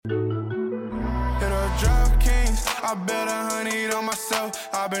I bet 100 on myself.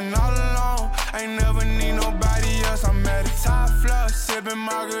 I've been all alone, ain't never need nobody else. I'm at the top floor, sipping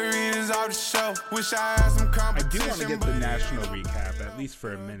margaritas off the shelf. Wish I had some I competition. do want to get the national recap, at least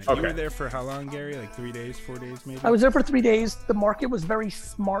for a minute. Okay. You were there for how long, Gary? Like 3 days, 4 days maybe? I was there for 3 days. The market was very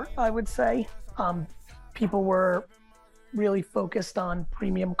smart, I would say. People were really focused on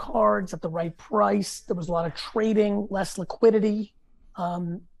premium cards at the right price. There was a lot of trading, less liquidity,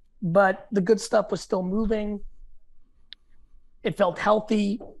 but the good stuff was still moving. It felt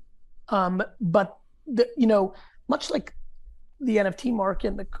healthy, but much like the NFT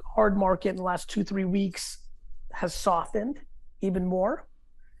market, the card market in the last 2-3 weeks has softened even more.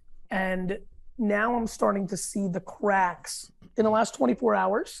 And now I'm starting to see the cracks. In the last 24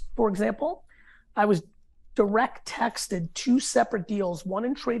 hours, for example, I was direct texted 2 separate deals, one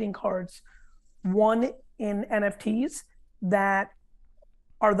in trading cards, one in NFTs, that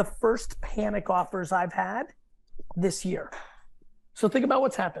are the first panic offers I've had this year. So think about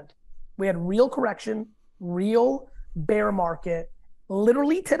what's happened. We had real correction, real bear market,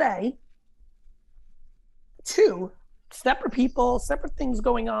 literally today. 2 separate people, separate things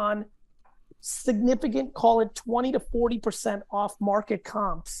going on, significant, call it 20 to 40% off market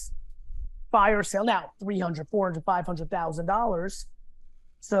comps, fire sale. Now, $300,000, $400,000, $500,000.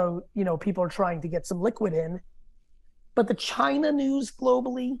 So, people are trying to get some liquid in. But the China news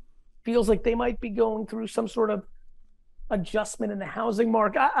globally feels like they might be going through some sort of adjustment in the housing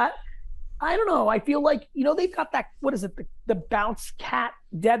market. I don't know. I feel like, they've got that, what is it? The bounce cat,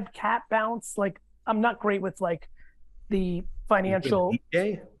 dead cat bounce. Like, I'm not great with like the financial.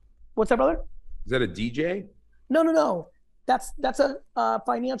 DJ? What's that, brother? Is that a DJ? No. That's a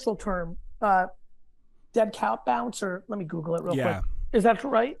financial term. Dead cat bounce, or let me Google it real quick. Is that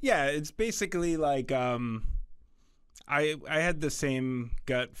right? Yeah, it's basically like I had the same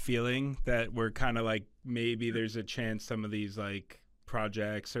gut feeling that we're kind of like maybe there's a chance some of these like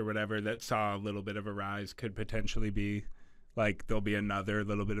projects or whatever that saw a little bit of a rise could potentially be like there'll be another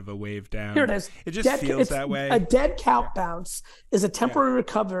little bit of a wave down. Here it is. It just feels that way. A dead cat bounce is a temporary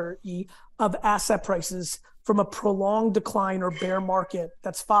recovery of asset prices from a prolonged decline or bear market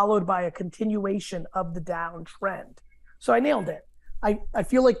that's followed by a continuation of the downtrend. So I nailed it. I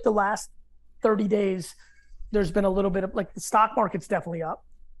feel like the last 30 days, there's been a little bit of like the stock market's definitely up,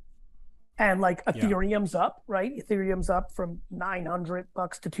 and like Ethereum's up, right? Ethereum's up from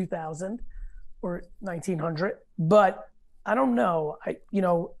 $900 to 2,000 or 1,900. But I don't know.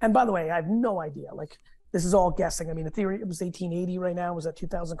 And by the way, I have no idea. Like, this is all guessing. I mean, Ethereum was 1,880 right now. It was at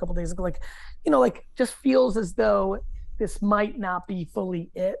 2,000 a couple days ago. Like, just feels as though this might not be fully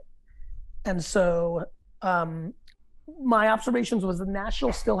it. And so, my observations was the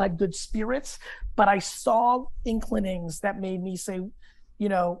National still had good spirits, but I saw inclinings that made me say,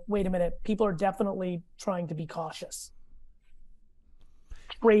 wait a minute, people are definitely trying to be cautious.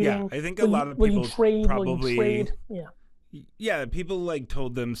 Trading. Yeah, I think a lot of people probably. Yeah. Yeah, people like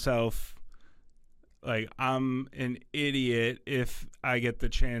told themselves, like, I'm an idiot if I get the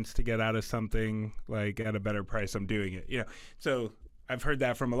chance to get out of something like at a better price, I'm doing it. So I've heard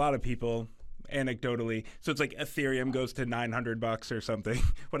that from a lot of people. Anecdotally, so it's like Ethereum goes to $900 or something.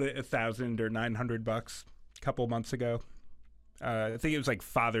 What, 1,000 or $900 a couple months ago? I think it was like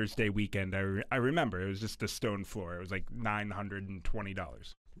Father's Day weekend. I remember it was just a stone floor. It was like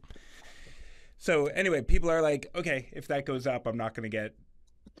 $920. So anyway, people are like, okay, if that goes up,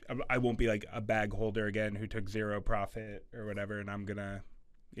 I won't be like a bag holder again who took zero profit or whatever, and I'm gonna,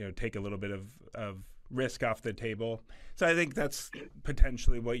 take a little bit of risk off the table. So I think that's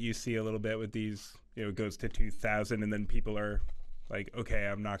potentially what you see a little bit with these, it goes to 2,000 and then people are like, okay,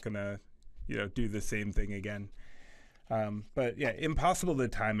 I'm not going to, do the same thing again. But yeah, impossible to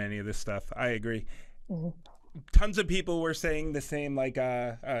time any of this stuff. I agree. Mm-hmm. Tons of people were saying the same, like,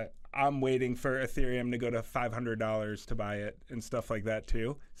 I'm waiting for Ethereum to go to $500 to buy it and stuff like that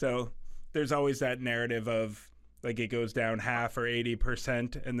too. So there's always that narrative of like it goes down half or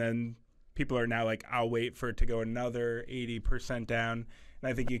 80% and then people are now like, I'll wait for it to go another 80% down.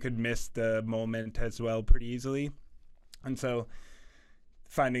 And I think you could miss the moment as well pretty easily. And so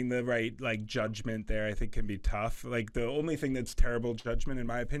finding the right like judgment there, I think can be tough. Like the only thing that's terrible judgment in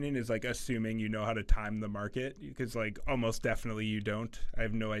my opinion is like assuming you know how to time the market, because like almost definitely you don't. I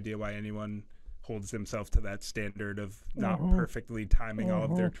have no idea why anyone holds themselves to that standard of not perfectly timing all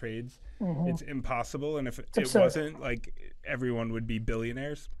of their trades. It's impossible. And if it wasn't, like everyone would be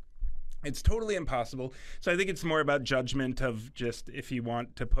billionaires. It's totally impossible. So I think it's more about judgment of just if you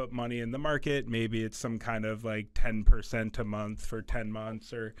want to put money in the market, maybe it's some kind of like 10% a month for 10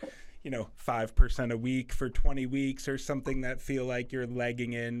 months or, 5% a week for 20 weeks or something that feel like you're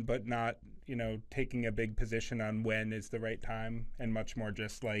legging in, but not, taking a big position on when is the right time, and much more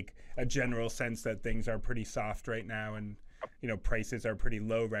just like a general sense that things are pretty soft right now, and prices are pretty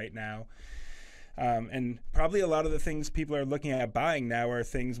low right now. And probably a lot of the things people are looking at buying now are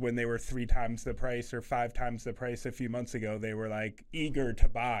things when they were 3 times the price or 5 times the price a few months ago, they were like eager to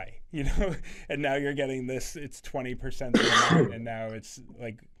buy, and now you're getting this, it's 20% the amount, and now it's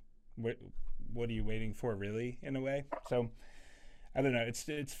like, what are you waiting for, really, in a way? So I don't know.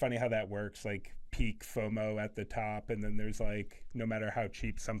 It's funny how that works, like peak FOMO at the top, and then there's like, no matter how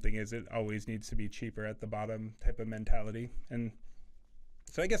cheap something is, it always needs to be cheaper at the bottom type of mentality. And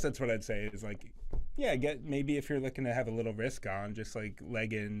so I guess that's what I'd say is like, yeah, maybe if you're looking to have a little risk on, just like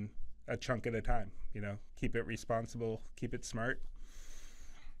leg in a chunk at a time, keep it responsible, keep it smart.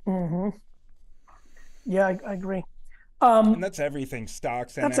 Mm-hmm. Yeah, I agree. And that's everything,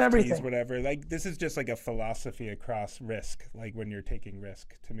 stocks, that's NFTs, everything. Whatever. Like, this is just like a philosophy across risk, like when you're taking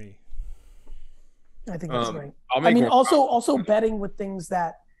risk, to me. I think that's right. Also betting with things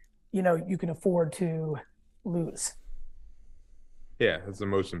that, you can afford to lose. Yeah, that's the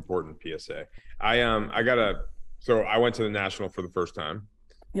most important PSA. So I went to the National for the first time.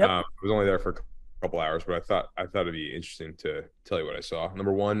 Yep. I was only there for a couple hours, but I thought it'd be interesting to tell you what I saw.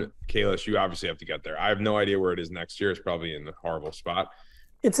 Number one, Kalish, you obviously have to get there. I have no idea where it is next year. It's probably in a horrible spot.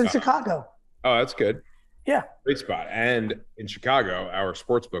 It's in Chicago. Oh, that's good. Yeah. Great spot. And in Chicago, our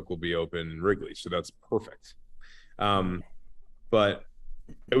sports book will be open in Wrigley, so that's perfect. But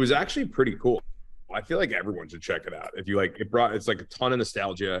it was actually pretty cool. I feel like everyone should check it out. If you like, it's like a ton of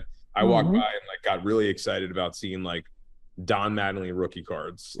nostalgia. I walked by and like got really excited about seeing like Don Mattingly rookie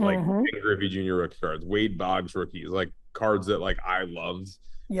cards, like Ken Griffey Jr. rookie cards, Wade Boggs rookies, like cards that like I loved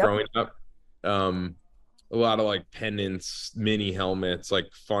growing up. A lot of like pendants, mini helmets, like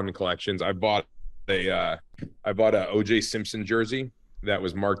fun collections. I bought a OJ Simpson jersey that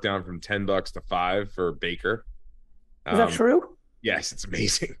was marked down from $10 to $5 for Baker. Is that true? Yes, it's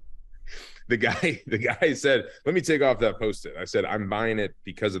amazing. The guy said, "Let me take off that Post-it." I said, "I'm buying it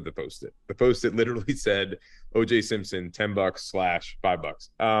because of the Post-it." The Post-it literally said OJ Simpson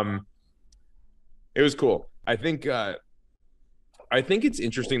 $10/$5. It was cool. I think it's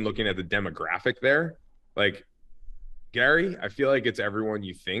interesting looking at the demographic there. Like, Gary, I feel like it's everyone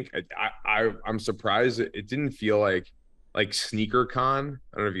you think. I'm surprised it didn't feel like Sneaker Con.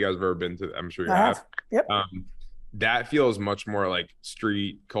 I don't know if you guys have ever been to. I'm sure you have. Yep. That feels much more like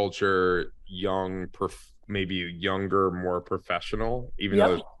street culture, young, maybe younger, more professional, even though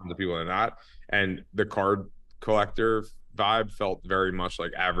there's tons of people that are not. And the card collector vibe felt very much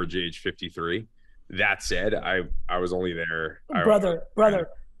like average age 53. That said, I was only there. Brother,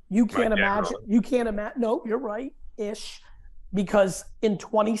 you can't imagine. No, you're right, because in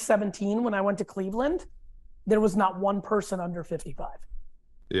 2017, when I went to Cleveland, there was not one person under 55.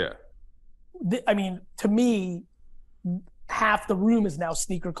 Yeah. I mean, to me, half the room is now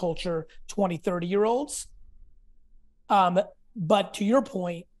sneaker culture 20, 30-year-olds. But to your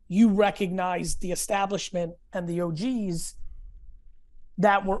point, you recognize the establishment and the OGs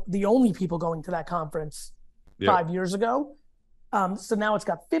that were the only people going to that conference 5 years ago. So now it's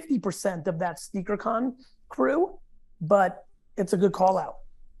got 50% of that SneakerCon crew, but it's a good call out.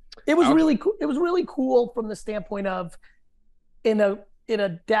 It was really cool. It was really cool from the standpoint of in a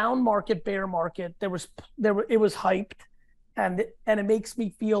down market, bear market, it was hyped, and it makes me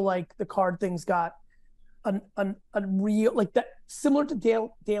feel like the card thing's got a real, like, that, similar to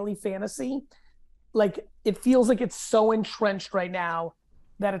daily fantasy. Like, it feels like it's so entrenched right now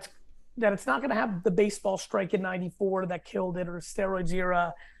that it's not going to have the baseball strike in '94 that killed it, or steroids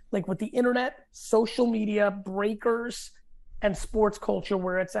era. Like, with the internet, social media, breakers, and sports culture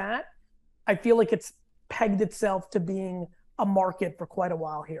where it's at, I feel like it's pegged itself to being a market for quite a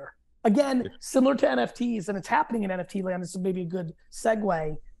while here. Again, similar to NFTs, and it's happening in NFT land. This is maybe a good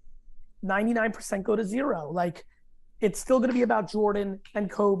segue. 99% go to zero. Like, it's still going to be about Jordan and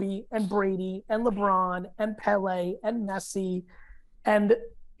Kobe and Brady and LeBron and Pele and Messi. And,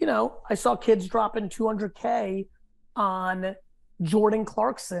 I saw kids dropping $200K on Jordan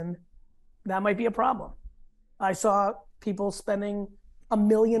Clarkson. That might be a problem. I saw people spending $1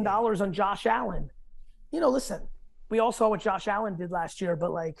 million on Josh Allen. Listen, we all saw what Josh Allen did last year,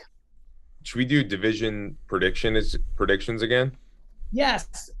 but like, should we do division predictions again?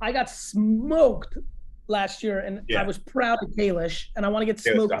 Yes, I got smoked last year, and I was proud of Kalish, and I want to get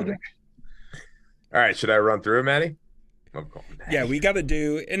smoked again. All right, should I run through it, Maddie? Love Colton. Yeah, we got to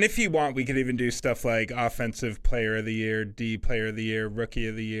do, and if you want, we could even do stuff like offensive player of the year, D player of the year, rookie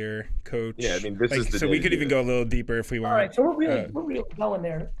of the year, coach. Yeah, I mean, this is the so day we to could do even it. go a little deeper if we want. All right, so we're really going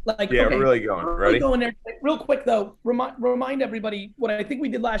there. Like, Yeah, okay, we're really going. we're Ready? really going there. Real quick though, remind everybody what I think we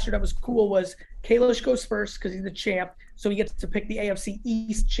did last year that was cool was Kalish goes first because he's the champ, so he gets to pick the AFC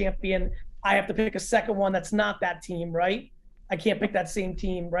East champion. I have to pick a second one that's not that team, right? I can't pick that same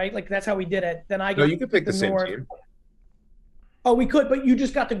team, right? Like that's how we did it. Then I No, get you can pick the same North. team. Oh, we could, but you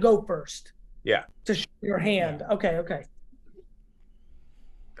just got to go first. Yeah. To show your hand. Okay.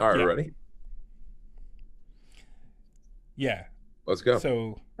 All right, Yeah. ready? Yeah. Let's go.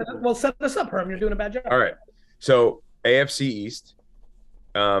 So Well, set this up, Herm. You're doing a bad job. All right. So AFC East.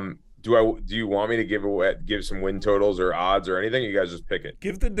 Do you want me to give some win totals or odds or anything? You guys just pick it.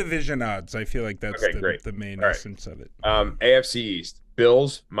 give the division odds. I feel like that's Okay, great. the main All right. essence of it. AFC East.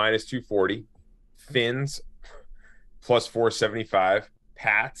 Bills minus 240. Finns plus 475.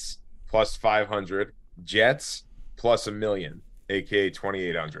 Pats plus 500. Jets plus $1 million, aka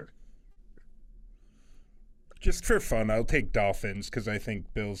 2,800. Just for fun, I'll take Dolphins because I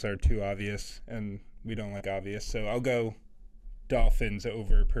think Bills are too obvious, and we don't like obvious. So I'll go Dolphins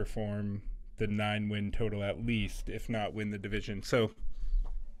overperform the 9-win total at least, if not win the division. So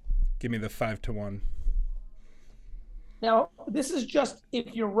give me the 5-1. Now, this is just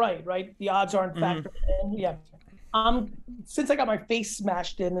if you're right? The odds aren't factored in. Yeah. Since I got my face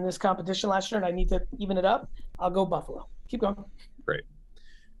smashed in this competition last year and I need to even it up, I'll go Buffalo. Keep going. Great.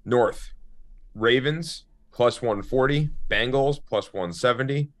 North. Ravens plus 140. Bengals plus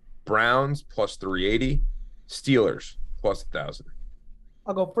 170. Browns plus 380. Steelers plus 1,000.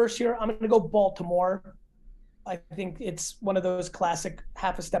 I'll go first here. I'm going to go Baltimore. I think it's one of those classic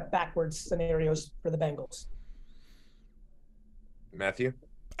half a step backwards scenarios for the Bengals. Matthew?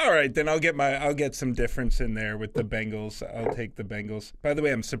 All right, then I'll get some difference in there with the Bengals. I'll take the Bengals. By the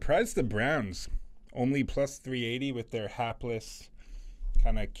way, I'm surprised the Browns only plus 380 with their hapless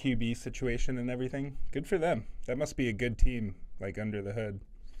kind of QB situation and everything. Good for them. That must be a good team, like under the hood.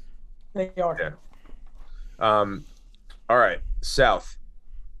 They are. Yeah. All right. South.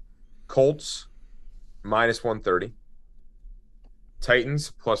 Colts minus 130.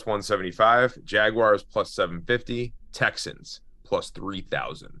 Titans plus 175. Jaguars plus 750. Texans plus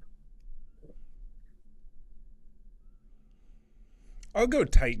 3,000. I'll go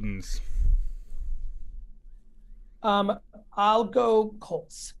Titans. I'll go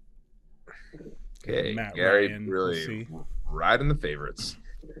Colts. Okay, Matt Gary Ryan, we'll really see. riding the favorites.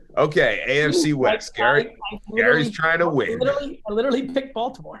 Okay, AFC West. I Gary's trying to win. I literally picked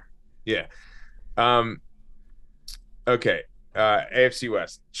Baltimore. Yeah. Okay. AFC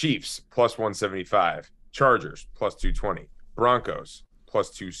West. Chiefs plus 175. Chargers plus 220. Broncos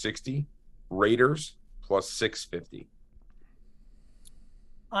plus 260. Raiders plus 650.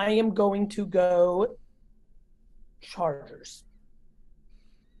 I am going to go Chargers.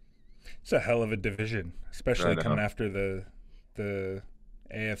 It's a hell of a division, especially I know. coming after the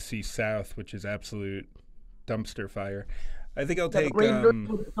AFC South, which is absolute dumpster fire. I think I'll take.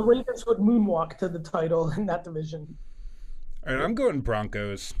 The Raiders would moonwalk to the title in that division. All right, I'm going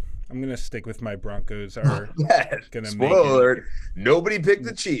Broncos. I'm gonna stick with my Broncos. Are Yeah. gonna Spoiler make it. alert. Nobody picked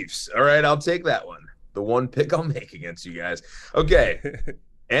the Chiefs. All right, I'll take that one. The one pick I'll make against you guys. Okay.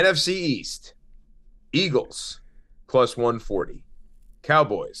 NFC East. Eagles plus 140.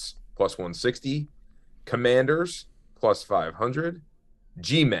 Cowboys plus 160. Commanders plus 500.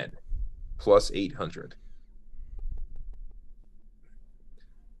 G-Men plus 800.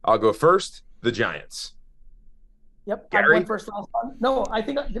 I'll go first. The Giants. Yep, Gary? I went first last time. No, I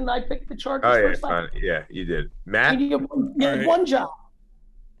think didn't I pick the Chargers Oh, yeah, first time? fine. Yeah, you did. Matt? You had All right. one job.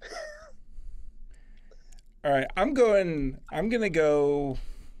 All right, I'm gonna go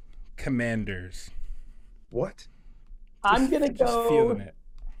Commanders. What? I'm gonna Just go feeling it.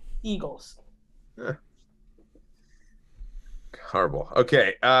 Eagles. Horrible.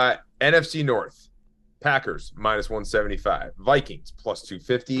 Okay. NFC North. Packers minus 175. Vikings plus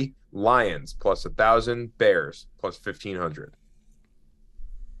 250. Lions plus 1,000. Bears plus 1,500.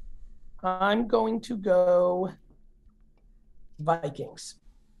 I'm going to go Vikings.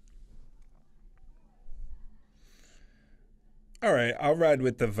 All right, I'll ride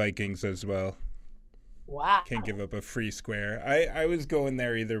with the Vikings as well. Wow. Can't give up a free square. I was going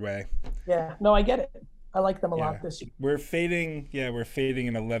there either way. Yeah. No, I get it. I like them a Yeah. lot this year. We're fading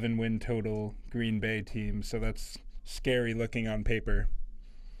an 11-win total Green Bay team, so that's scary looking on paper.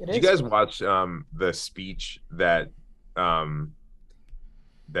 It Did is. you guys watch the speech that in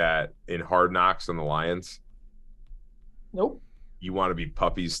Hard Knocks on the Lions? Nope. You want to be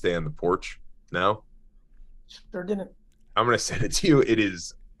puppies, stay on the porch? No? Sure didn't. I'm gonna send it to you. It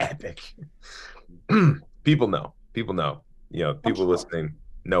is epic. People know. People know. You know, people listening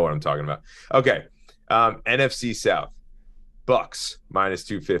know what I'm talking about. Okay. NFC South. Bucks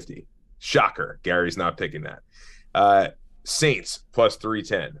 -250. Shocker. Gary's not picking that. Saints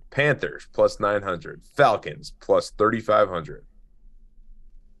 +310. Panthers +900. Falcons +3,500.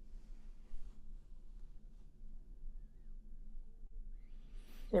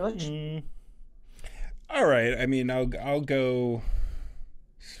 All right. I mean, I'll go.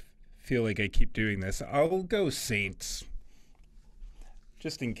 Feel like I keep doing this. I'll go Saints.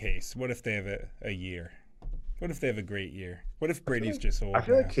 Just in case. What if they have a year? What if they have a great year? What if Brady's just old? I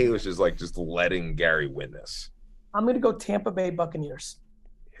feel like Kalish is like just letting Gary win this. I'm going to go Tampa Bay Buccaneers.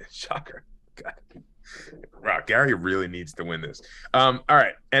 Shocker. God. Wow, Gary really needs to win this. All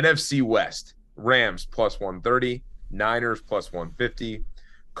right. NFC West. Rams +130. Niners +150.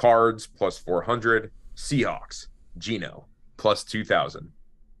 Cards +400. Seahawks. Geno +2,000.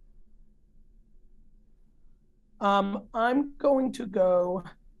 I'm going to go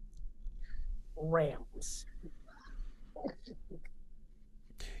Rams.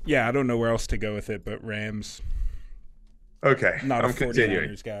 Yeah, I don't know where else to go with it, but Rams. Okay, Not I'm a 49ers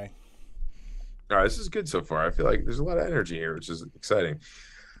continuing. guy. All right, this is good so far. I feel like there's a lot of energy here, which is exciting.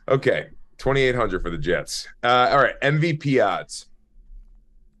 Okay, 2,800 for the Jets. All right, MVP odds.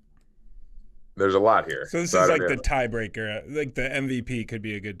 There's a lot here. So this is like the tiebreaker. Like the MVP could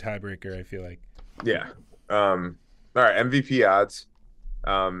be a good tiebreaker, I feel like. Yeah. All right, MVP odds.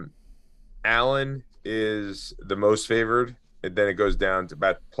 Allen is the most favored, and then it goes down to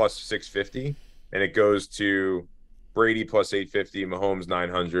about +650, and it goes to Brady +850, Mahomes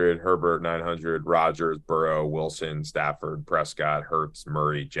 900, Herbert 900, Rodgers, Burrow, Wilson, Stafford, Prescott, Hurts,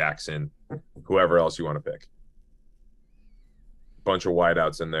 Murray, Jackson, whoever else you want to pick. Bunch of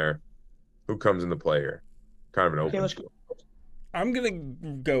wideouts in there. Who comes into play here? Kind of an open. Okay, I'm gonna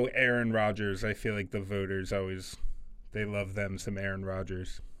go Aaron Rodgers. I feel like the voters they love them some Aaron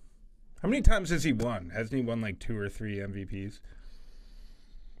Rodgers. How many times has he won? Hasn't he won like 2 or 3 MVPs?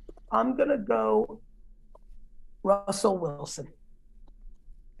 I'm going to go Russell Wilson.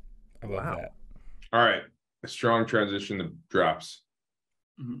 I love that. All right. A strong transition to drops.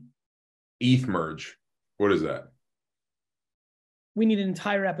 ETH merge. What is that? We need an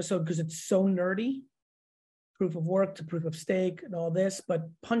entire episode because it's so nerdy. Proof of work to proof of stake and all this. But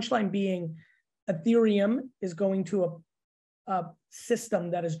punchline being, Ethereum is going to a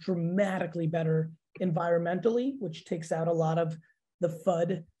system that is dramatically better environmentally, which takes out a lot of the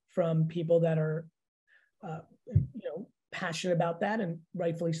FUD from people that are, passionate about that, and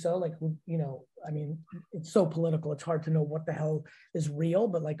rightfully so. Like, I mean, it's so political. It's hard to know what the hell is real,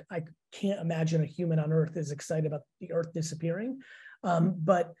 but like, I can't imagine a human on Earth is excited about the Earth disappearing.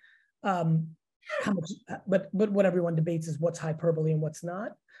 But what everyone debates is what's hyperbole and what's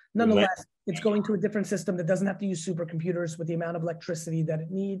not. Nonetheless, it's going to a different system that doesn't have to use supercomputers with the amount of electricity that it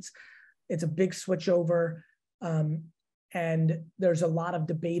needs. It's a big switch over, and there's a lot of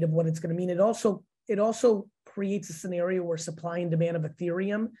debate of what it's going to mean. It also creates a scenario where supply and demand of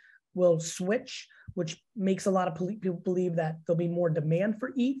Ethereum will switch, which makes a lot of people believe that there'll be more demand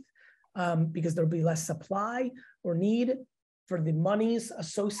for ETH because there'll be less supply or need for the monies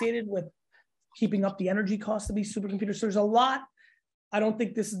associated with keeping up the energy costs of these supercomputers. So there's a lot. I don't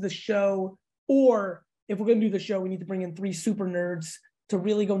think this is the show, or if we're going to do the show, we need to bring in 3 super nerds to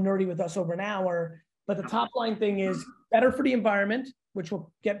really go nerdy with us over an hour. But the top line thing is better for the environment, which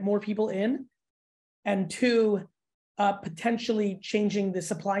will get more people in. And 2, potentially changing the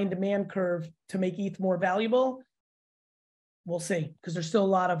supply and demand curve to make ETH more valuable. We'll see, because there's still a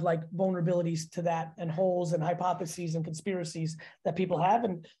lot of like vulnerabilities to that and holes and hypotheses and conspiracies that people have.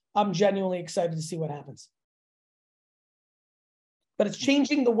 And I'm genuinely excited to see what happens. But it's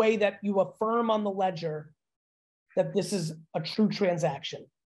changing the way that you affirm on the ledger that this is a true transaction.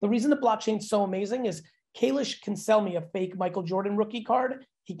 The reason the blockchain is so amazing is Kalish can sell me a fake Michael Jordan rookie card.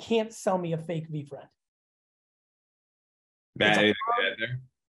 He can't sell me a fake VFriend. Matt, anything to add there?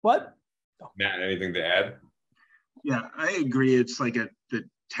 What? Matt, anything to add? Yeah, I agree. It's like the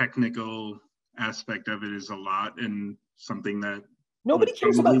technical aspect of it is a lot, and something that nobody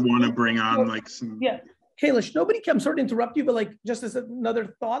cares about. We want to bring on like some. Yeah, Kalish, I'm sorry to interrupt you, but like just as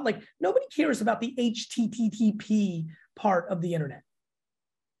another thought, like nobody cares about the HTTP part of the internet.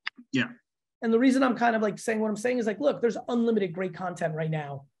 Yeah. And the reason I'm kind of like saying what I'm saying is like, look, there's unlimited great content right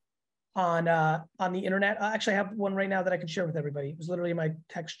now on the internet. I actually have one right now that I can share with everybody. It was literally in my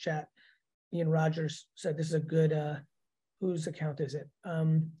text chat. Ian Rogers said this is a good, whose account is it?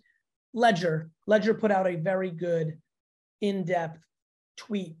 Ledger. Ledger put out a very good, in-depth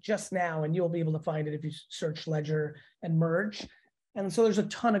tweet just now, and you'll be able to find it if you search Ledger and Merge. And so there's a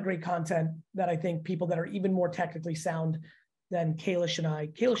ton of great content that I think people that are even more technically sound than Kalish and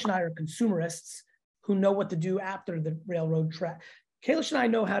I are consumerists who know what to do after the railroad track. Kalish and I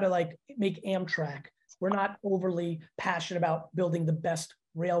know how to like make Amtrak. We're not overly passionate about building the best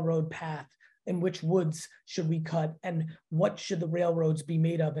railroad path and which woods should we cut and what should the railroads be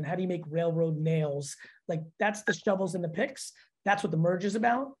made of and how do you make railroad nails? Like that's the shovels and the picks. That's what the Merge is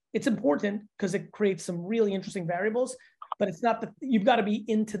about. It's important because it creates some really interesting variables, but it's not you've got to be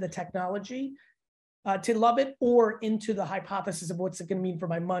into the technology to love it or into the hypothesis of what's it going to mean for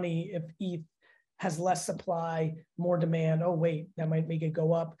my money if ETH has less supply, more demand. Oh, wait, that might make it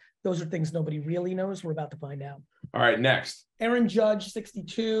go up. Those are things nobody really knows. We're about to find out. All right, next. Aaron Judge,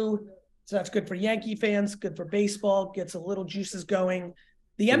 62. So that's good for Yankee fans, good for baseball, gets a little juices going.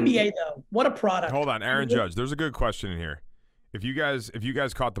 The NBA, though, what a product. Hold on, Aaron Judge. There's a good question in here. If you guys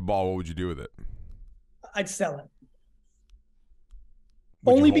caught the ball, what would you do with it? I'd sell it.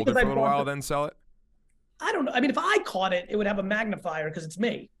 Would Only you hold because it for a little while, then sell it? I don't know. I mean, if I caught it, it would have a magnifier because it's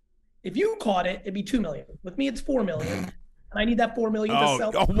me. If you caught it, it'd be 2 million. With me, it's 4 million. And I need that 4 million to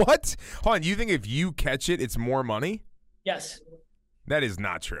sell. Oh, what? Hold on. You think if you catch it, it's more money? Yes. That is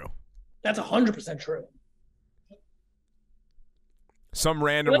not true. That's 100% true. Some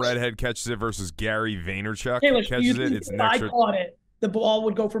random redhead catches it versus Gary Vaynerchuk catches it. It's if an extra. I caught it, the ball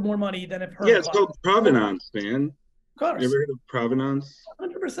would go for more money than if her. Yeah, it's called provenance, man. Of course. You ever heard of provenance?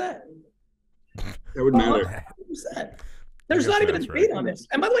 100%. That would matter. 100%. There's not even a debate on this.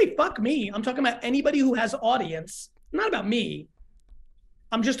 And by the way, fuck me. I'm talking about anybody who has audience. Not about me.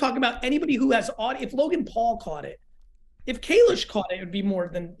 I'm just talking about anybody who has audience. If Logan Paul caught it, if Kalish caught it, it would be more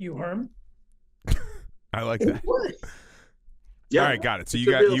than you, Herm. I like that. Yeah. All right, got it. So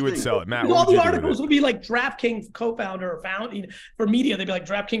you would sell it, Matt. All the articles would be like DraftKings co-founder or founder for media. They'd be like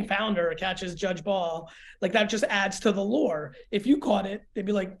DraftKings founder catches Judge Ball. Like that just adds to the lore. If you caught it, they'd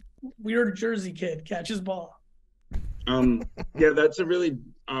be like weird Jersey kid catches ball. Yeah, that's a really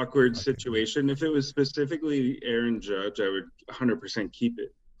awkward situation. If it was specifically Aaron Judge, I would 100% keep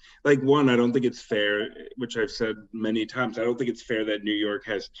it. Like, one, I don't think it's fair, which I've said many times. I don't think it's fair that New York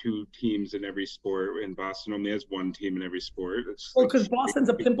has 2 teams in every sport and Boston only has 1 team in every sport. It's well, because Boston's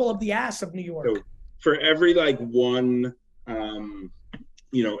a pimple of the ass of New York. So for every like one,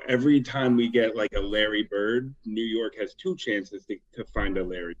 every time we get like a Larry Bird, New York has 2 chances to find a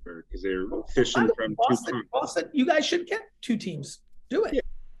Larry Bird because they're fishing from Boston, 2 teams. Boston, you guys should get 2 teams. Do it. Yeah.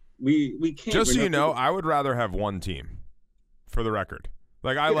 We can't. Just so you know, I would rather have 1 team, for the record.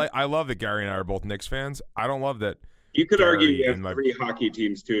 Like I love that Gary and I are both Knicks fans. I don't love that. You could Gary argue you have and 3 hockey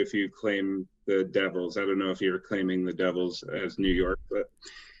teams too if you claim the Devils. I don't know if you're claiming the Devils as New York, but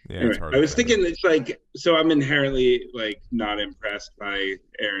yeah, anyway, it's hard I was thinking it's like, so I'm inherently like not impressed by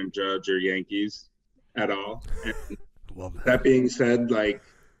Aaron Judge or Yankees at all. And love that being said, like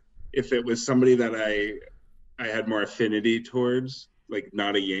if it was somebody that I had more affinity towards, like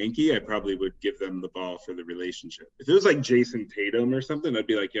not a Yankee, I probably would give them the ball for the relationship. If it was like Jason Tatum or something, I'd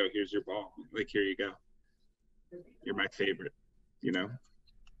be like, yo, here's your ball. Like, here you go. You're my favorite, I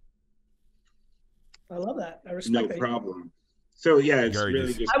love that. I respect that. No problem. So yeah, it's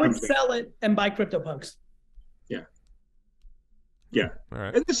really just. I would sell it and buy CryptoPunks. Yeah. All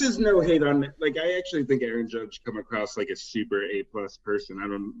right. And this is no hate on, like, I actually think Aaron Judge come across like a super A+ person. I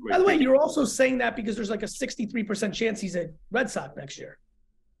don't. Like, by the way, you're also saying that because there's like a 63% chance he's a Red Sox next year.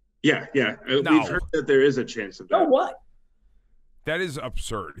 Yeah. No. We've heard that there is a chance of that. So what? That is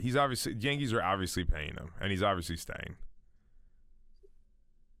absurd. Yankees are obviously paying him, and he's obviously staying.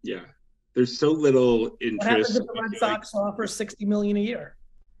 Yeah. There's so little interest. What happens if the Red Sox offer $60 million a year?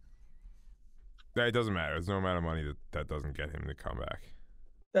 It doesn't matter. There's no amount of money that doesn't get him to come back.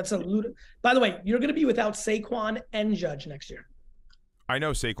 That's By the way, you're going to be without Saquon and Judge next year. I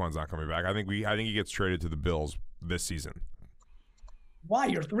know Saquon's not coming back. I think he gets traded to the Bills this season. Why?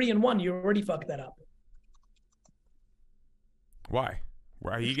 You're 3-1. You already fucked that up. Why?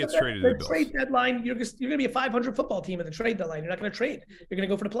 He gets traded to the Bills. Trade deadline, you're going to be a 500 football team at the trade deadline. You're not going to trade. You're going to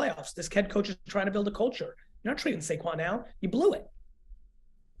go for the playoffs. This head coach is trying to build a culture. You're not trading Saquon now. You blew it.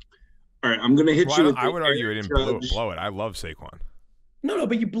 All right, I'm going to hit you with I would argue it didn't blow it. I love Saquon. No,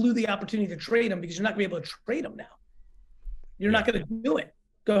 but you blew the opportunity to trade him because you're not going to be able to trade him now. You're not going to do it.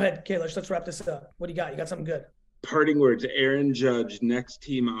 Go ahead, Kalish. Let's wrap this up. What do you got? You got something good? Parting words, Aaron Judge, next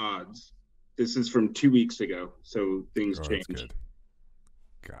team odds. This is from 2 weeks ago, so things changed.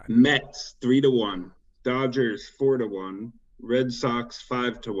 God. Mets 3-1, Dodgers 4-1, Red Sox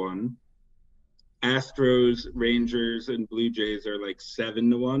 5-1, Astros, Rangers, and Blue Jays are like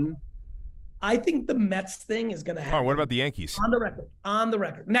 7-1. I think the Mets thing is going to happen. Oh, what about the Yankees? On the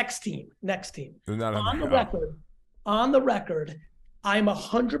record. Next team. They're not On the record, I'm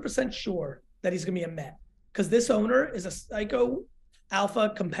 100% sure that he's going to be a Met because this owner is a psycho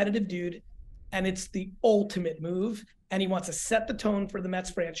alpha competitive dude, and it's the ultimate move. And he wants to set the tone for the Mets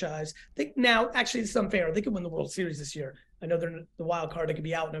franchise. Actually, it's unfair. They could win the World Series this year. I know they're the wild card. They could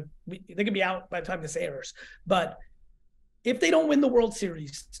be out. They could be out by the time this airs. But if they don't win the World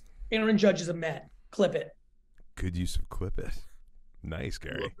Series, Aaron Judge is a Met. Clip it. Good use of clip it. Nice,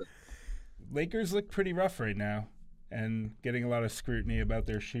 Gary. Lakers look pretty rough right now and getting a lot of scrutiny about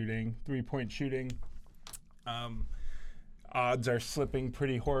their shooting, 3-point shooting. Odds are slipping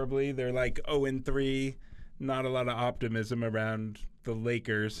pretty horribly. They're like 0-3. Not a lot of optimism around the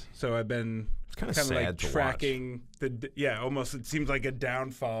Lakers. So I've been kind of like tracking almost it seems like a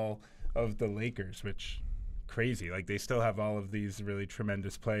downfall of the Lakers, which crazy. Like they still have all of these really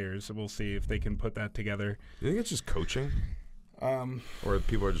tremendous players. So we'll see if they can put that together. Do you think it's just coaching? Or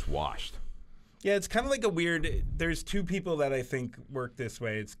people are just washed? Yeah, it's kind of like a weird – there's two people that I think work this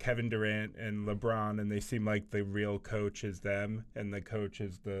way. It's Kevin Durant and LeBron, and they seem like the real coach is them, and the coach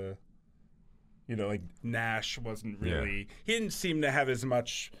is the – like Nash wasn't really he didn't seem to have as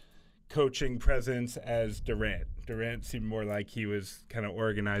much coaching presence as Durant. Durant seemed more like he was kind of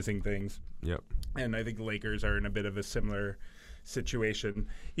organizing things. Yep. And I think the Lakers are in a bit of a similar situation.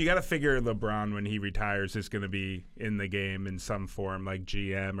 You got to figure LeBron, when he retires, is going to be in the game in some form, like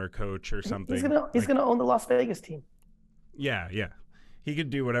GM or coach or something. He's going to own the Las Vegas team. Yeah. He could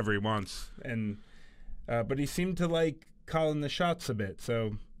do whatever he wants, and but he seemed to like calling the shots a bit.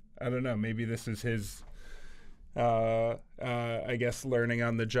 So I don't know. Maybe this is his, I guess, learning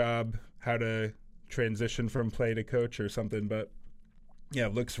on the job how to transition from play to coach or something. But yeah,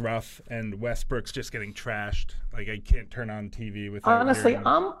 it looks rough, and Westbrook's just getting trashed. Like I can't turn on TV without hearing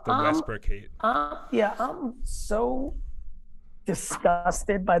the Westbrook hate. I'm so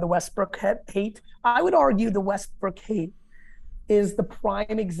disgusted by the Westbrook hate. I would argue the Westbrook hate is the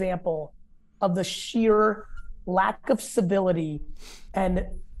prime example of the sheer lack of civility and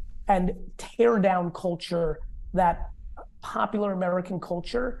tear down culture that popular American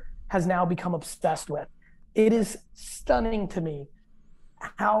culture has now become obsessed with. It is stunning to me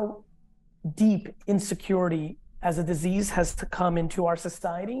how deep insecurity as a disease has to come into our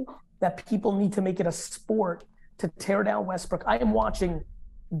society that people need to make it a sport to tear down Westbrook. I am watching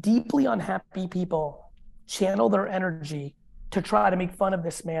deeply unhappy people channel their energy to try to make fun of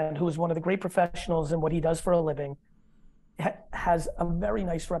this man who is one of the great professionals in what he does for a living, has a very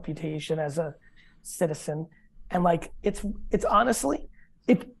nice reputation as a citizen. And like, it's honestly,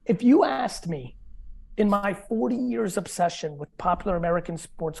 if you asked me, in my 40 years obsession with popular American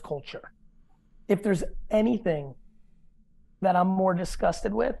sports culture, if there's anything that I'm more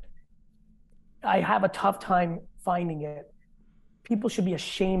disgusted with, I have a tough time finding it. People should be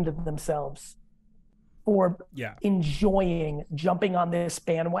ashamed of themselves for enjoying jumping on this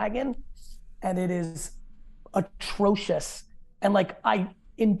bandwagon. And it is atrocious. And like, I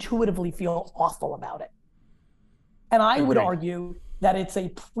intuitively feel awful about it. And I would argue that it's a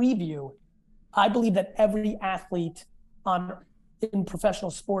preview. I believe that every athlete in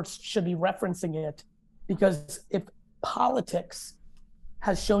professional sports should be referencing it, because if politics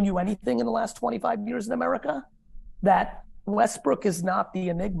has shown you anything in the last 25 years in America, that Westbrook is not the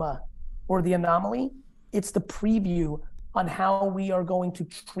enigma or the anomaly. It's the preview on how we are going to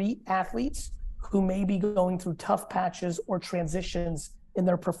treat athletes who may be going through tough patches or transitions in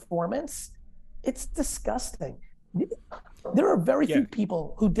their performance. It's disgusting. There are very few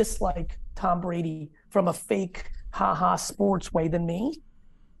people who dislike Tom Brady from a fake ha-ha sports way than me.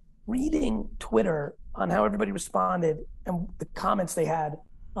 Reading Twitter on how everybody responded and the comments they had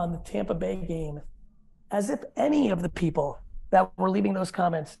on the Tampa Bay game, as if any of the people that were leaving those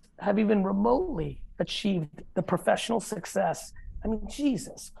comments have even remotely achieved the professional success. I mean,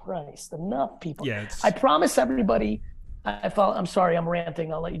 Jesus Christ, enough people. I promise everybody, I'm sorry, I'm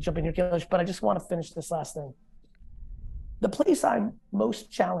ranting. I'll let you jump in here, Kalish, but I just want to finish this last thing. The place I'm most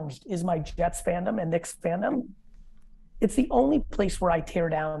challenged is my Jets fandom and Knicks fandom. It's the only place where I tear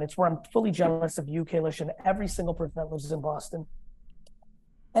down. It's where I'm fully jealous of you, Kalish, and every single person that lives in Boston.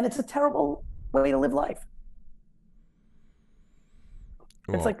 And it's a terrible way to live life.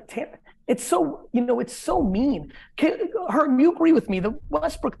 Cool. It's like, it's so, it's so mean. Herm, you agree with me. The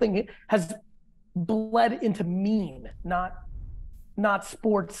Westbrook thing has bled into mean, not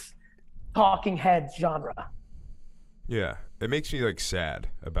sports talking heads genre. Yeah, it makes me like sad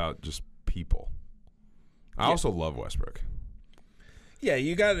about just people. I also love Westbrook. Yeah,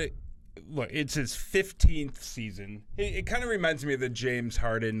 you got to look, it's his 15th season. It kind of reminds me of the James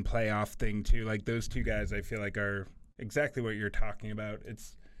Harden playoff thing too. Like those two guys, I feel like are exactly what you're talking about.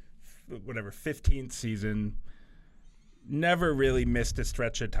 It's whatever 15th season. Never really missed a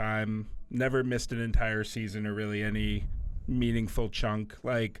stretch of time. Never missed an entire season or really any meaningful chunk.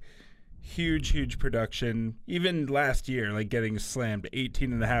 Like huge production. Even last year, like getting slammed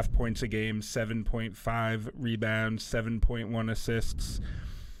 18.5 points a game, 7.5 rebounds, 7.1 assists,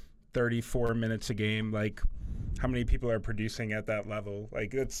 34 minutes a game. Like how many people are producing at that level?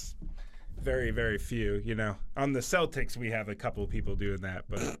 Like it's very, very few, you know. On the Celtics, we have a couple people doing that,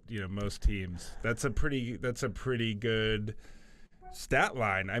 but you know, most teams. That's a pretty good stat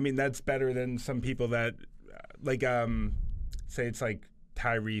line. I mean, that's better than some people that like say it's like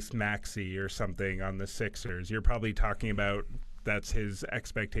Tyrese Maxey or something on the Sixers. You're probably talking about that's his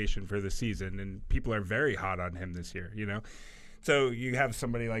expectation for the season, and people are very hot on him this year, you know. So you have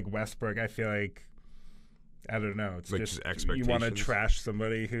somebody like Westbrook, I feel like, I don't know. It's like just expectations. You want to trash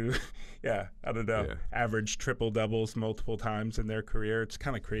somebody who, I don't know, Yeah. averaged triple doubles multiple times in their career. It's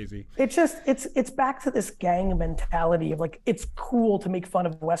kind of crazy. It's just it's back to this gang mentality of like it's cool to make fun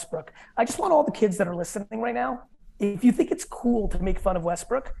of Westbrook. I just want all the kids that are listening right now. If you think it's cool to make fun of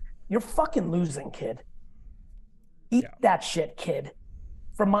Westbrook, you're fucking losing, kid. Eat that shit, kid.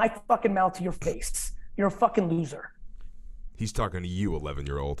 From my fucking mouth to your face. You're a fucking loser. He's talking to you,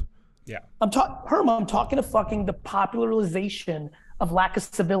 11-year-old. Yeah. I'm talking to fucking the popularization of lack of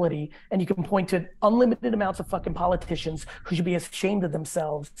civility, and you can point to unlimited amounts of fucking politicians who should be ashamed of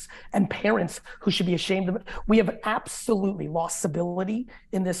themselves and parents who should be ashamed of it. We have absolutely lost civility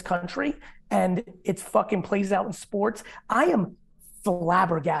in this country, and it fucking plays out in sports. I am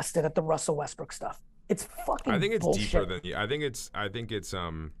flabbergasted at the Russell Westbrook stuff. It's fucking I think it's bullshit. deeper than I think it's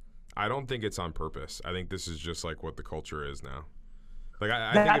I don't think it's on purpose. I think this is just like what the culture is now. Like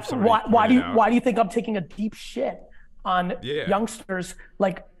I think if somebody why do you think I'm taking a deep shit on youngsters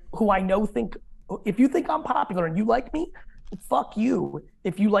like who I know think if you think I'm popular and you like me, fuck you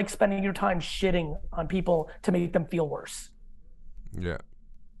if you like spending your time shitting on people to make them feel worse. Yeah.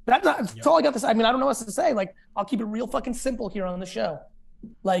 That's all I got to say. I mean, I don't know what else to say. Like, I'll keep it real fucking simple here on the show.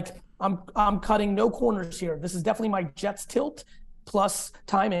 Like, I'm cutting no corners here. This is definitely my Jets tilt plus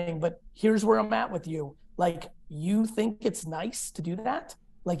timing, but here's where I'm at with you. Like, you think it's nice to do that?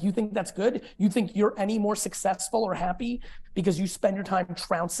 Like, you think that's good? You think you're any more successful or happy because you spend your time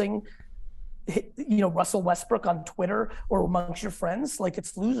trouncing, Russell Westbrook on Twitter or amongst your friends? Like,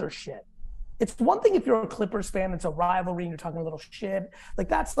 it's loser shit. It's one thing if you're a Clippers fan, it's a rivalry and you're talking a little shit. Like,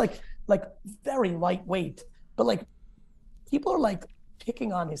 that's like very lightweight. But like, people are like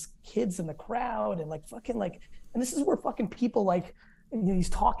picking on his kids in the crowd and like fucking like, and this is where fucking people like, these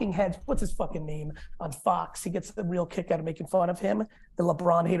talking heads, what's his fucking name on Fox? He gets a real kick out of making fun of him. The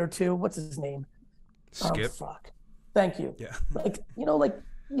LeBron hater too. What's his name? Skip. Oh, fuck. Thank you. Yeah.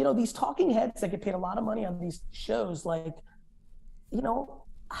 These talking heads that get paid a lot of money on these shows, like, I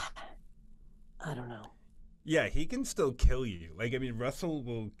don't know. Yeah, he can still kill you. Like, I mean,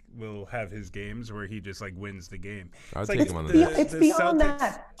 Russell will have his games where he just like wins the game. I'll It's take like him on It's beyond Celtics-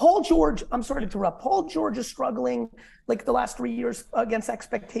 that. Paul George, I'm sorry to interrupt. Paul George is struggling like the last 3 years against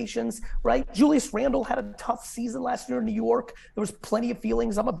expectations, right? Julius Randle had a tough season last year in New York. There was plenty of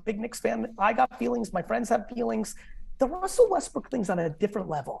feelings. I'm a big Knicks fan. I got feelings. My friends have feelings. The Russell Westbrook thing's on a different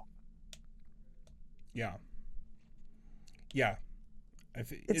level. Yeah. Yeah.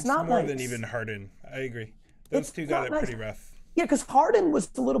 It's not more nice. than even Harden. I agree. Those two got it pretty rough. Yeah, because Harden was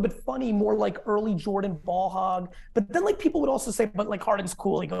a little bit funny, more like early Jordan ball hog. But then like people would also say, but like Harden's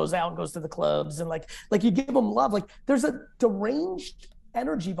cool. He goes out and goes to the clubs and like you give him love. Like there's a deranged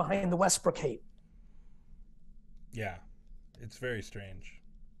energy behind the Westbrook hate. Yeah. It's very strange.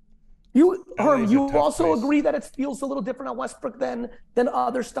 Herm, LA's a you tough also place. agree that it feels a little different on Westbrook than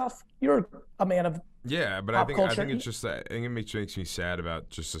other stuff? You're a man of but pop I think culture. it's just that I think it makes me sad about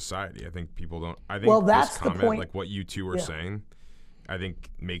just society. I think people don't. I think Well, this that's the comment, point. like what you two are saying, I think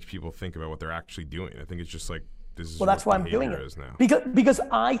makes people think about what they're actually doing. I think it's just like this is. Well, that's what why I'm doing behavior it. is now. Because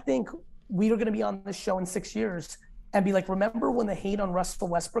I think we are going to be on this show in 6 years and be like, remember when the hate on Russell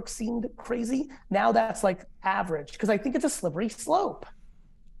Westbrook seemed crazy? Now that's like average because I think it's a slippery slope.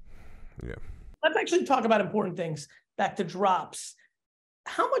 Yeah. Let's actually talk about important things. Back to drops.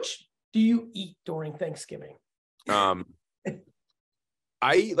 How much do you eat during Thanksgiving? I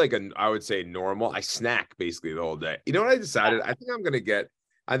eat like I would say normal. I snack basically the whole day. You know what I decided? I think I'm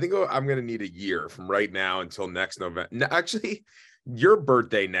gonna need a year from right now until next November. No, actually, your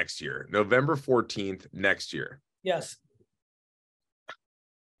birthday next year, November 14th next year. Yes.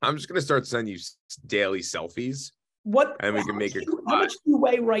 I'm just gonna start sending you daily selfies. What? And we can how make much it do you- How much do you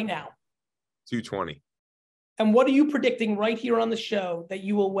weigh right now? 220. And what are you predicting right here on the show that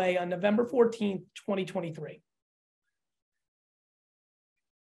you will weigh on November 14th, 2023?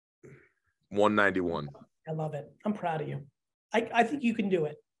 191. I love it. I'm proud of you. I think you can do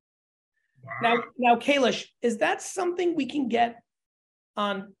it. Wow. Now, Kalish, is that something we can get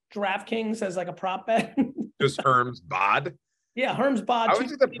on DraftKings as like a prop bet? Just Herm's bod? Yeah, Herm's bod. I would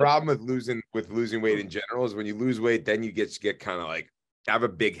say the problem with losing weight in general is when you lose weight, then you get kind of like have a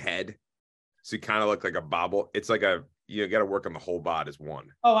big head, so you kind of look like a bobble. It's like you got to work on the whole bod as one.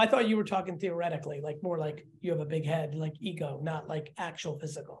 Oh, I thought you were talking theoretically, like more like you have a big head, like ego, not like actual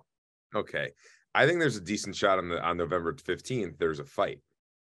physical. Okay, I think there's a decent shot on November 15th. There's a fight.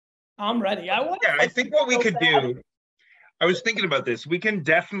 I'm ready. I think what we could do. I was thinking about this. We can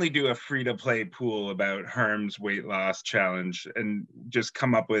definitely do a free-to-play pool about Herm's weight loss challenge and just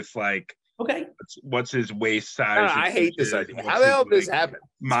come up with like, okay, what's his waist size? I hate this idea. How the hell did this happen?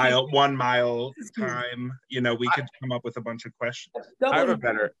 1 mile time. We could come up with a bunch of questions. I have a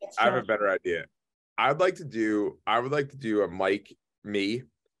better idea. I would like to do a Mike, me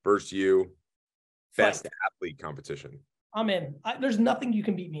versus you best athlete competition. I'm in. There's nothing you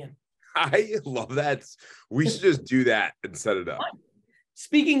can beat me in. I love that. We should just do that and set it up.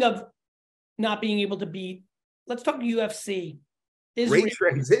 Speaking of not being able to beat, let's talk UFC. Great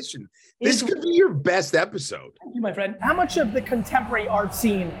transition. This could be your best episode. Thank you, my friend. How much of the contemporary art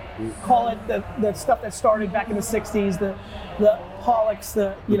scene, call it the stuff that started back in the 60s, the Pollocks,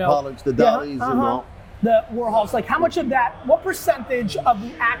 the Pollocks, the Dalys, the Warhols, like how much of that, what percentage of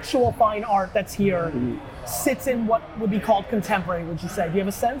the actual fine art that's here sits in what would be called contemporary, would you say? Do you have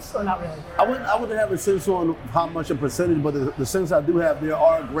a sense or not really? I wouldn't have a sense on how much a percentage, but the sense I do have, there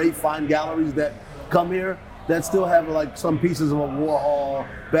are great fine galleries that come here that still have like some pieces of a Warhol,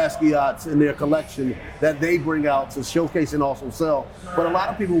 Basquiat's in their collection that they bring out to showcase and also sell. But a lot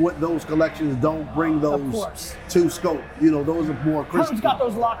of people with those collections don't bring those to scope. Those are more Christian. Herm's got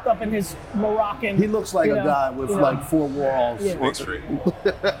those locked up in his Moroccan. He looks like a guy with like 4 Warhols.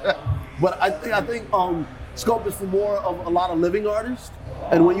 Yeah. But I think scope is for more of a lot of living artists.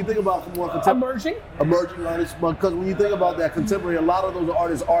 And when you think about more emerging artists, because when you think about that contemporary, a lot of those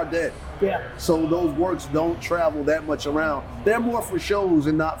artists are dead. Yeah. So those works don't travel that much around. They're more for shows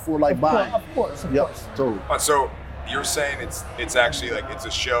and not for like buying. Of course. Totally. So you're saying it's actually like it's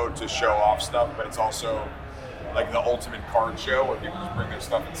a show to show off stuff, but it's also like the ultimate card show where people just bring their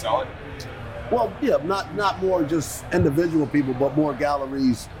stuff and sell it? Well, yeah, not more just individual people, but more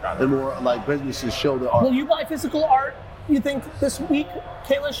galleries and more like businesses show the art. Will you buy physical art, you think, this week,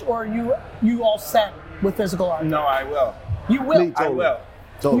 Kalish, or are you all set with physical art? No, I will. You will? Totally. I will.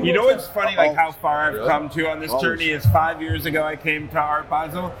 Totally. You know what's funny, like how far I've come to on this journey is 5 years ago I came to Art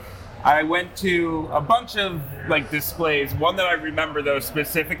Basel. I went to a bunch of like displays. One that I remember though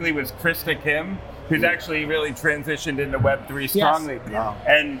specifically was Krista Kim, who's actually really transitioned into Web3 strongly. Yes. Wow.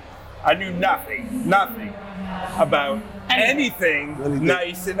 And I knew nothing about anything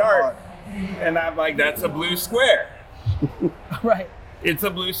nice in art. And I'm like, that's a blue square. Right. It's a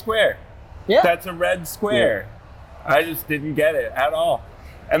blue square. Yeah. That's a red square. Yeah. I just didn't get it at all.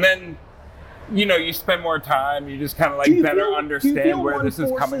 And then, you spend more time, you just kind of like better understand where this is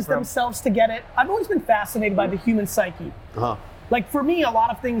coming from. Forces themselves to get it? I've always been fascinated by the human psyche. Like for me, a lot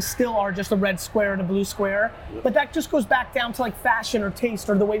of things still are just a red square and a blue square, but that just goes back down to like fashion or taste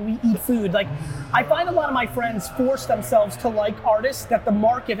or the way we eat food. Like I find a lot of my friends force themselves to like artists that the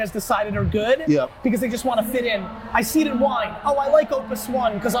market has decided are good because they just want to fit in. I see it in wine. Oh, I like Opus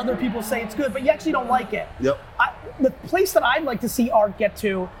One because other people say it's good, but you actually don't like it. The place that I'd like to see art get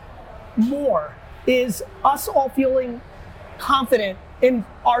to more is us all feeling confident in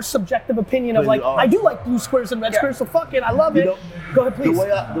our subjective opinion of like, I do like blue squares and red squares, so fuck it, I love it. Go ahead, please.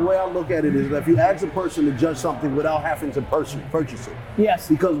 The way I look at it is that if you ask a person to judge something without having to purchase it. Yes.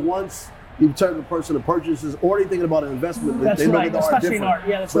 Because once you turn the person to purchases, already thinking about an investment, that's they look right. at the Especially art different. In art.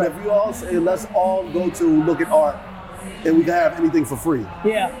 Yeah, that's but right. If you all say, let's all go to look at art, and we can have anything for free.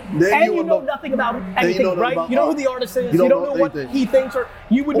 Yeah. Then and you know nothing about anything, right? You know who the artist is. You don't know what he thinks, or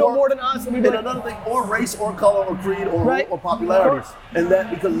you would know more than us. And another thing, or race, or color, or creed, or popularity. And that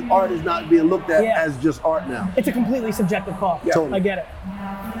because art is not being looked at as just art now. It's a completely subjective call. Yeah. Totally. I get it.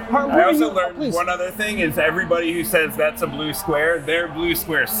 I also learned one other thing is everybody who says that's a blue square, their blue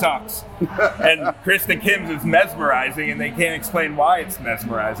square sucks. And Krista Kim's is mesmerizing, and they can't explain why it's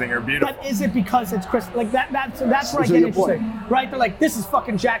mesmerizing or beautiful. But is it because it's Krista? Like that's where I get interesting, right? They're like, this is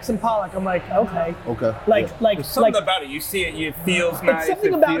fucking Jackson Pollock. I'm like, okay. Like there's something about it. You see it, it feels nice. It's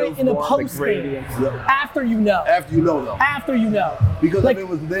something about it in a post thing. After you know. After you know, though. After you know. Because if it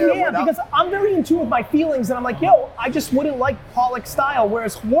was there. Yeah, because I'm very in tune with my feelings, and I'm like, yo, I just wouldn't like Pollock's style,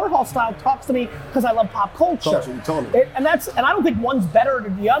 whereas Warhol style talks to me because I love pop culture. Totally. And I don't think one's better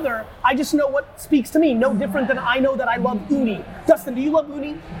than the other. I just know what speaks to me. No different than I know that I love uni. Dustin, do you love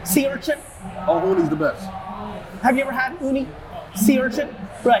uni? Sea urchin? Oh, uni's the best. Have you ever had uni? Sea urchin?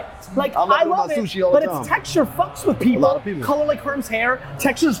 Right. Like, I love it, sushi all but the time. its texture fucks with people. A lot of people. Color like Herm's hair.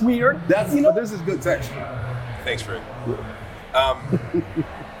 Texture's weird. But this is good texture. Thanks, Rick.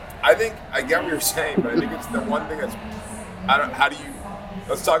 I think I get what you're saying, but I think it's the one thing that's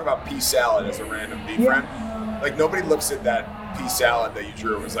let's talk about pea salad as a random pea friend. Like, nobody looks at that pea salad that you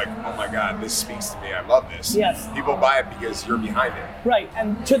drew and was like, oh my God, this speaks to me. I love this. Yes. People buy it because you're behind it. Right.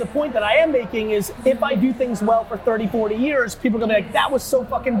 And to the point that I am making is, if I do things well for 30, 40 years, people are going to be like, that was so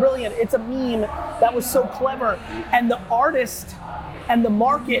fucking brilliant. It's a meme. That was so clever. And the artist and the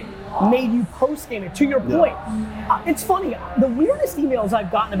market made you post-game it. To your point, it's funny. The weirdest emails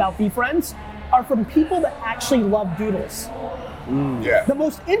I've gotten about VeeFriends are from people that actually love doodles. Yeah. The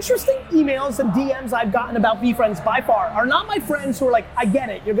most interesting emails and DMs I've gotten about VeeFriends by far are not my friends who are like, I get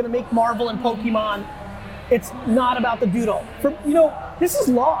it, you're gonna make Marvel and Pokemon. It's not about the doodle. This is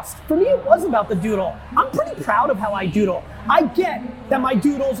lost. For me, it was about the doodle. I'm pretty proud of how I doodle. I get that my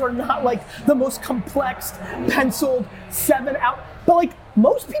doodles are not like the most complex, penciled, 7 out, but like,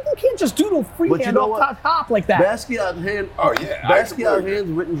 most people can't just doodle freehand off top like that. Basquiat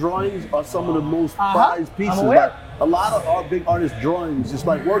handwritten drawings are some of the most prized pieces. Like, a lot of our big artist drawings, it's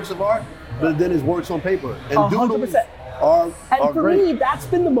like works of art, but then it's works on paper. And doodles are for great. me, that's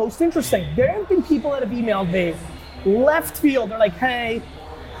been the most interesting. There have been people that have emailed me, left field. They're like, hey,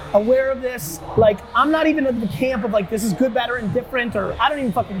 aware of this. Like, I'm not even in the camp of like, this is good, better, and different, or I don't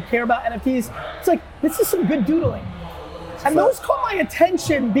even fucking care about NFTs. It's like, this is some good doodling. And those caught my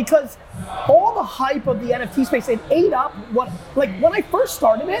attention because all the hype of the NFT space, it ate up what, like, when I first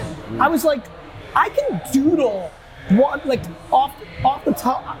started it, I was like, I can doodle off the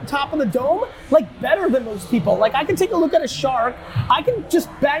top of the dome, like, better than most people. Like, I can take a look at a shark, I can just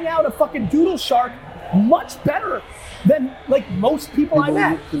bang out a fucking doodle shark much better than like most people I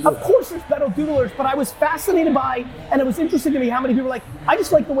met. Of course there's better doodlers, but I was fascinated by, and it was interesting to me how many people were like, I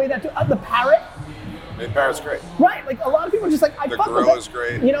just like the way that the parrot. The parrot's great. Right, like a lot of people are just like, I fuck with it. The gorilla's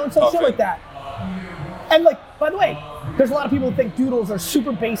great. You know, and some shit like that. And like, by the way, there's a lot of people who think doodles are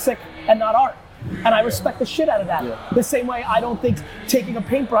super basic and not art. And I respect the shit out of that. Yeah. The same way I don't think taking a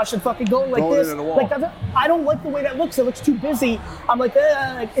paintbrush and fucking going like this, like I don't like the way that looks. It looks too busy. I'm like,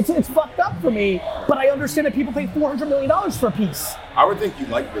 it's fucked up for me. But I understand that people pay $400 million for a piece. I would think you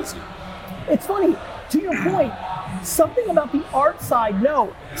like busy. It's funny. To your point, something about the art side,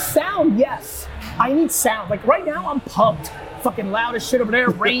 no. Sound, yes. I need sound. Like right now, I'm pumped. Fucking loud as shit over there,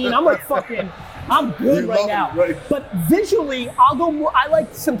 rain. I'm like fucking, I'm good right now. Right. But visually, I'll go more, I like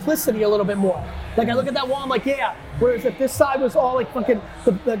simplicity a little bit more. Like I look at that wall, I'm like, yeah. Whereas if this side was all like fucking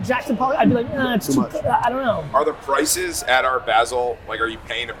the Jackson Pollock, I'd be like, it's too much. I don't know. Are the prices at Art Basel, like, are you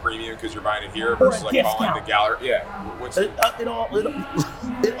paying a premium because you're buying it here versus like calling the gallery? Yeah.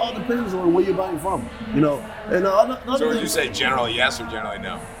 It all depends on where you're buying from, you know. And so would you say generally yes or generally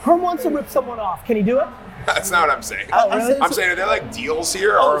no? Herm wants to rip someone off. Can he do it? That's not what I'm saying. Oh, really? I'm saying, are there like deals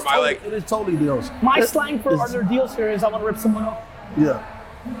here, or am I like? It is totally deals. My slang for are there deals here is I want to rip someone off. Yeah.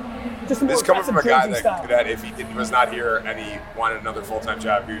 Just this coming from a guy that if he was not here and he wanted another full-time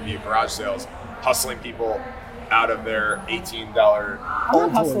job, he would be in garage sales, hustling people out of their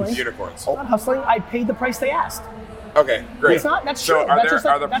 $18 unicorns. I'm not hustling. I paid the price they asked. Okay, great. It's not, that's so true.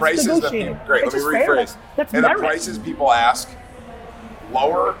 Are the prices that people, great? Let me rephrase. That's and the prices people ask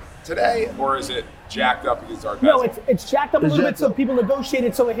lower today, or is it jacked up because Art Basel? No, it's jacked up a little bit so people negotiate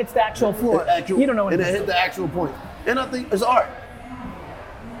it so it hits the actual floor. You don't know what it hit the actual point. And I think it's art.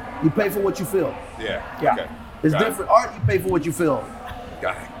 You pay for what you feel. Yeah. Okay. It's different. Art, you pay for what you feel.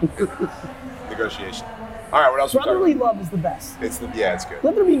 Got it. Negotiation. All right, what else? Brotherly love is the best. It's good.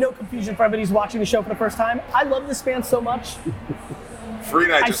 Let there be no confusion for everybody who's watching the show for the first time. I love this man so much. Free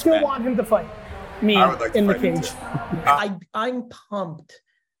night. I still want him to fight me in the cage. I'm pumped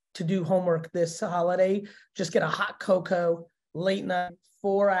to do homework this holiday. Just get a hot cocoa, late night,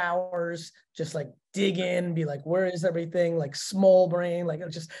 4 hours, just like dig in, be like, where is everything? Like small brain, like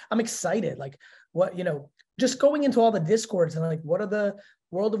I'm excited. Like what, just going into all the discords and like, what are the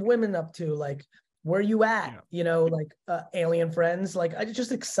World of Women up to? Like, where are you at? Like alien friends. Like, it's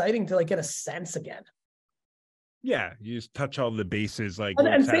just exciting to like get a sense again. Yeah, you just touch all the bases, like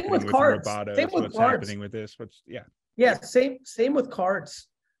and same with cards. What's happening with this? Same with cards.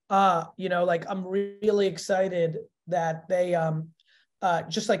 Like I'm really excited that they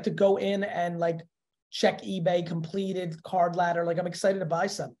just like to go in and like check eBay completed card ladder. Like I'm excited to buy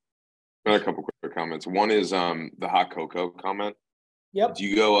some. I got a couple quick comments. One is the hot cocoa comment. Yep. Do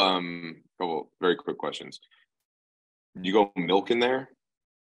you go couple very quick questions. Do you go milk in there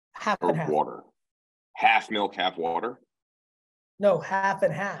Half or and half. water? Half milk, half water? No, half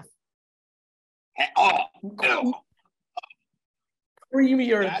and half. Oh, no.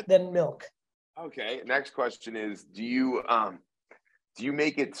 Creamier than milk. Okay. Next question is, do you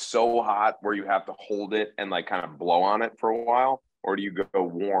make it so hot where you have to hold it and like kind of blow on it for a while, or do you go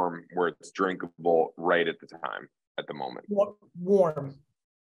warm where it's drinkable right at the moment? Warm.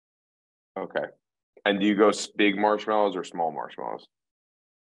 Okay. And do you go big marshmallows or small marshmallows?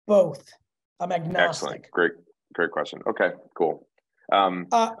 Both. I'm agnostic. Excellent. Great question. Okay, cool.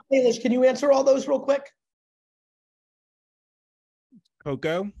 Kalish, can you answer all those real quick?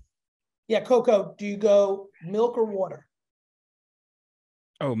 Coco? Yeah, Coco, do you go milk or water?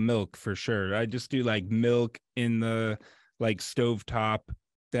 Oh, milk for sure. I just do like milk in the like stovetop,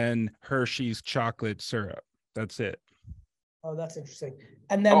 then Hershey's chocolate syrup. That's it. Oh, that's interesting.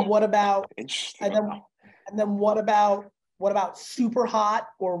 And then what about interesting. And then what about super hot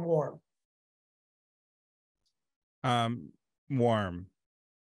or warm? Warm.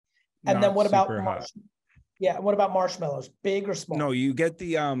 And then what about hot. Yeah, what about marshmallows? Big or small? No, you get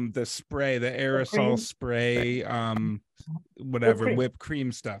the spray, the aerosol spray, whatever, whipped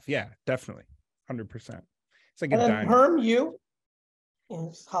cream stuff. Yeah, definitely. 100%. It's like and a then dime. Herm, you in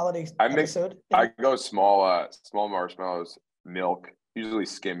this holiday episode. I go small marshmallows, milk, usually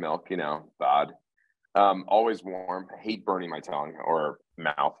skim milk, the odd. Always warm. I hate burning my tongue or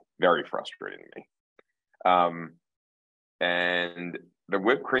mouth. Very frustrating to me. And the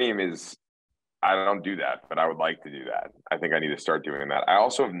whipped cream I don't do that, but I would like to do that. I think I need to start doing that. I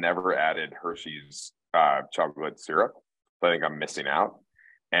also have never added Hershey's chocolate syrup, so I think I'm missing out.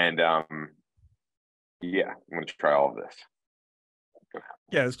 And I'm going to try all of this.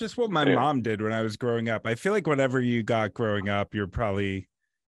 Yeah, it's just what my mom did when I was growing up. I feel like whatever you got growing up, you're probably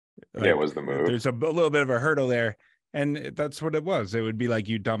it was the move. There's a little bit of a hurdle there, and that's what it was. It would be like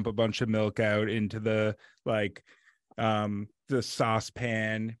you dump a bunch of milk out into the the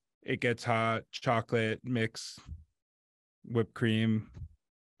saucepan. It gets hot, chocolate mix, whipped cream,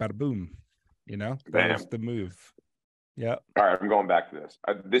 bada boom. That was the move. Yeah. All right, I'm going back to this.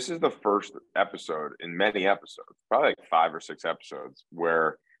 This is the first episode in many episodes, probably like 5 or 6 episodes,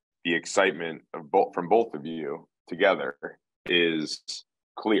 where the excitement of from both of you together is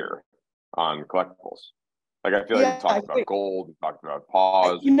clear on collectibles. Like I feel like we talked about gold, we talked about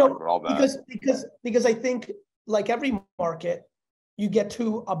pause, we talked about all that. Because I think like every market, you get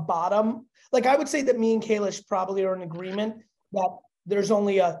to a bottom. Like I would say that me and Kalish probably are in agreement that there's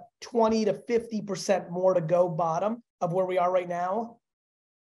only a 20 to 50% more to go bottom of where we are right now,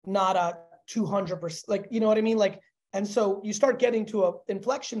 not a 200%. Like, you know what I mean? Like, and so you start getting to a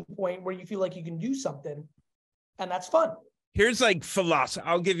inflection point where you feel like you can do something, and that's fun. Here's like philosophy.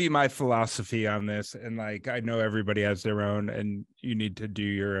 I'll give you my philosophy on this. And like, I know everybody has their own, and you need to do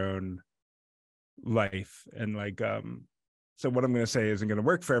your own life. And like, so what I'm going to say isn't going to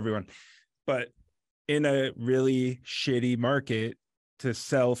work for everyone, but in a really shitty market, to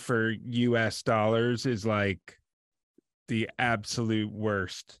sell for US dollars is like the absolute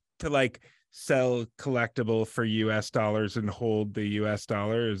worst. To like sell collectible for US dollars and hold the US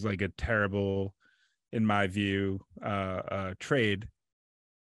dollar is like a terrible, in my view, trade.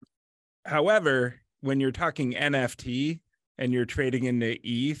 However, when you're talking NFT and you're trading into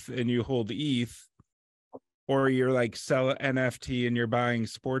ETH and you hold ETH, or you're like sell NFT and you're buying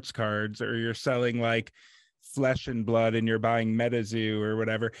sports cards, or you're selling like Flesh and Blood and you're buying MetaZoo or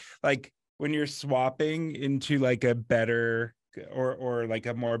whatever, like when you're swapping into like a better or like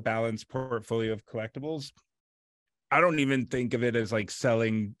a more balanced portfolio of collectibles, I don't even think of it as like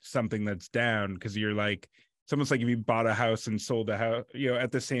selling something that's down, because you're like, it's almost like if you bought a house and sold a house,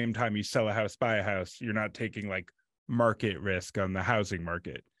 at the same time you sell a house, buy a house, you're not taking like market risk on the housing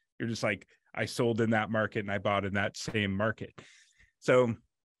market. You're just like, I sold in that market and I bought in that same market. So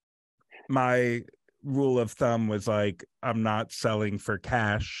my rule of thumb was like, I'm not selling for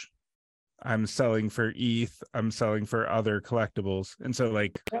cash. I'm selling for ETH. I'm selling for other collectibles. And so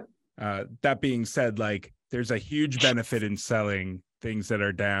like, that being said, like there's a huge benefit in selling things that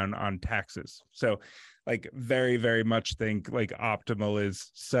are down on taxes. So like very, very much think like optimal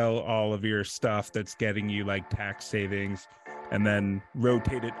is sell all of your stuff that's getting you like tax savings, and then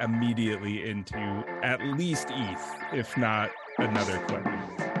rotate it immediately into at least ETH, if not another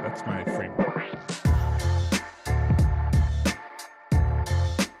collectible. That's my framework.